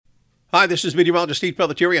Hi, this is meteorologist Steve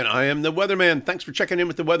Phillty, and I am the Weatherman. Thanks for checking in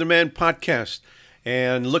with the Weatherman podcast.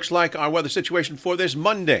 And looks like our weather situation for this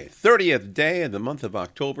Monday, 30th day of the month of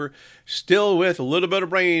October, still with a little bit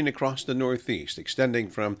of rain across the Northeast, extending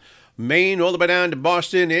from Maine all the way down to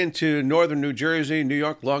Boston into northern New Jersey, New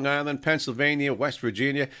York, Long Island, Pennsylvania, West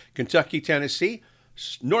Virginia, Kentucky, Tennessee,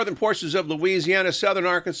 northern portions of Louisiana, southern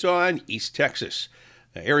Arkansas, and East Texas.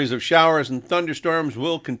 Areas of showers and thunderstorms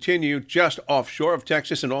will continue just offshore of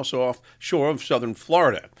Texas and also offshore of southern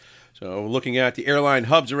Florida. So looking at the airline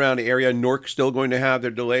hubs around the area, Newark still going to have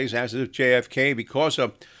their delays, as is JFK, because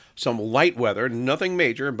of some light weather. Nothing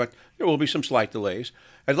major, but there will be some slight delays.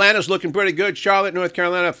 Atlanta's looking pretty good. Charlotte, North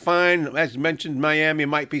Carolina, fine. As mentioned, Miami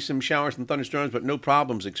might be some showers and thunderstorms, but no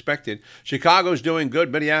problems expected. Chicago's doing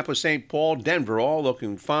good. Minneapolis, St. Paul, Denver, all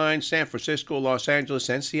looking fine. San Francisco, Los Angeles,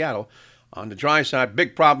 and Seattle. On the dry side,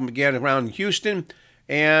 big problem again around Houston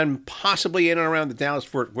and possibly in and around the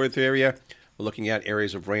Dallas-Fort Worth area. We're looking at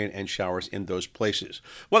areas of rain and showers in those places.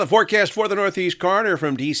 Well, the forecast for the Northeast corridor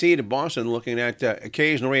from D.C. to Boston, looking at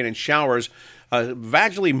occasional rain and showers,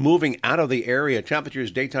 gradually moving out of the area.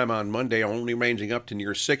 Temperatures daytime on Monday only ranging up to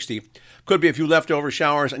near 60. Could be a few leftover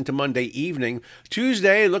showers into Monday evening.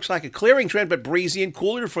 Tuesday looks like a clearing trend, but breezy and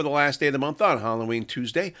cooler for the last day of the month on Halloween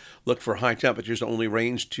Tuesday. Look for high temperatures to only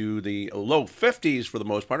range to the low 50s for the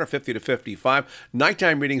most part, or 50 to 55.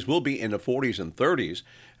 Nighttime readings will be in the 40s and 30s.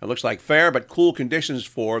 It looks like fair but cool conditions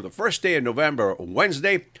for the first day of November,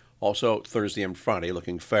 Wednesday. Also Thursday and Friday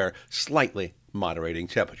looking fair, slightly moderating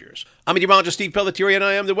temperatures. I'm meteorologist Steve Phillty, and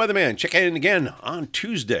I am the Weatherman. Check in again on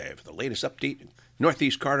Tuesday for the latest update in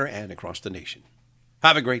Northeast corridor and across the nation.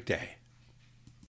 Have a great day.